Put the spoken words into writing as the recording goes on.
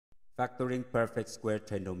Factoring perfect square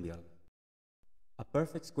trinomial. A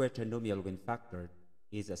perfect square trinomial, when factored,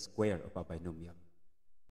 is a square of a binomial.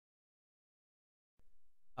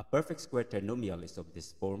 A perfect square trinomial is of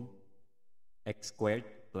this form: x squared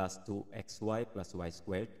plus 2xy plus y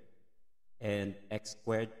squared, and x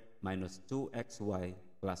squared minus 2xy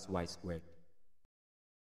plus y squared.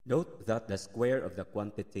 Note that the square of the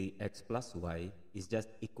quantity x plus y is just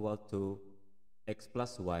equal to x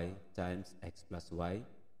plus y times x plus y,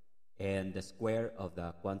 and the square of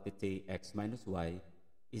the quantity x minus y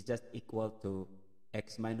is just equal to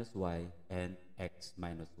x minus y and x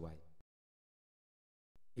minus y.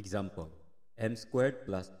 Example: m squared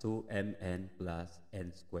plus 2mn plus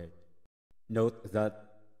n squared. Note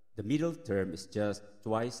that the middle term is just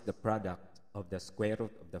twice the product of the square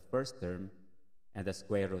root of the first term and the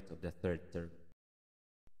square root of the third term.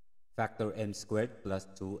 Factor m squared plus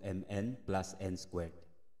 2mn plus n squared.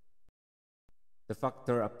 To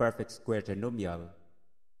factor a perfect square trinomial,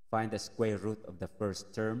 find the square root of the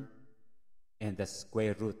first term and the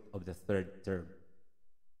square root of the third term.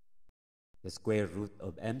 The square root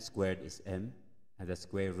of m squared is m, and the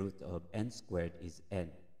square root of n squared is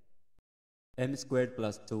n. M squared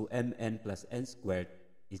plus 2mn plus n squared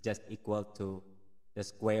is just equal to the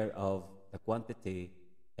square of the quantity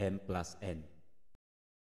m plus n.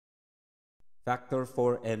 Factor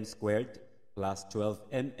 4m squared plus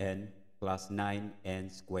 12mn plus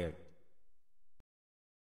 9n squared.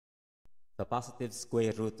 The positive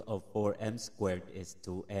square root of 4m squared is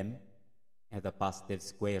 2m, and the positive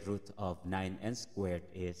square root of 9n squared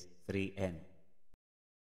is 3n.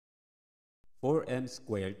 4m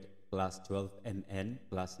squared plus 12mn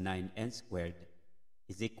plus 9n squared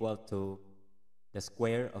is equal to the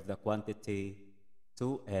square of the quantity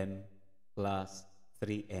 2m plus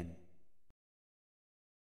 3n.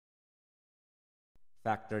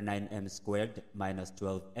 Factor 9m squared minus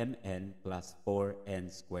 12mn plus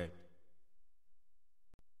 4n squared.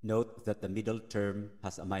 Note that the middle term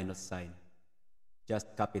has a minus sign.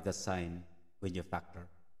 Just copy the sign when you factor.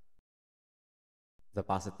 The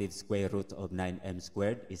positive square root of 9m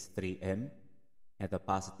squared is 3m, and the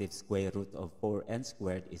positive square root of 4n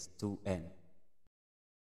squared is 2n.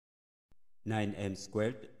 9m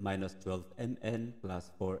squared minus 12mn plus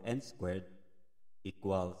 4n squared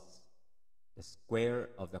equals the square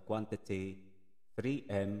of the quantity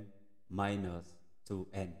 3m minus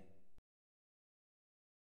 2n.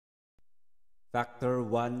 Factor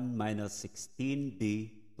 1 minus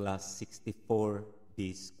 16b plus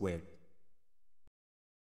 64b squared.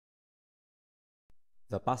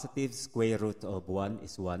 The positive square root of 1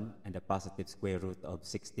 is 1, and the positive square root of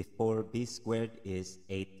 64b squared is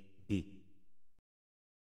 8b.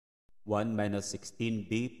 1 minus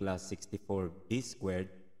 16b plus 64b squared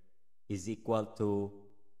is equal to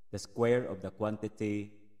the square of the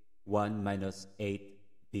quantity 1 minus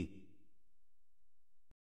 8b.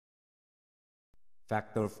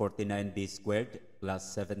 Factor 49b squared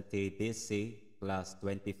plus 70bc plus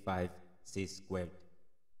 25c squared.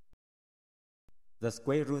 The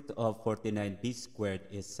square root of 49b squared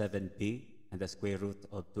is 7b, and the square root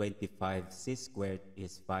of 25c squared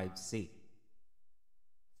is 5c.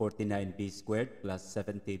 49b squared plus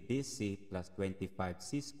 70bc plus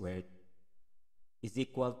 25c squared is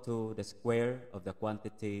equal to the square of the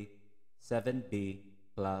quantity 7b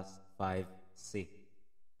plus 5c.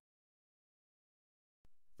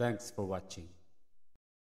 Thanks for watching.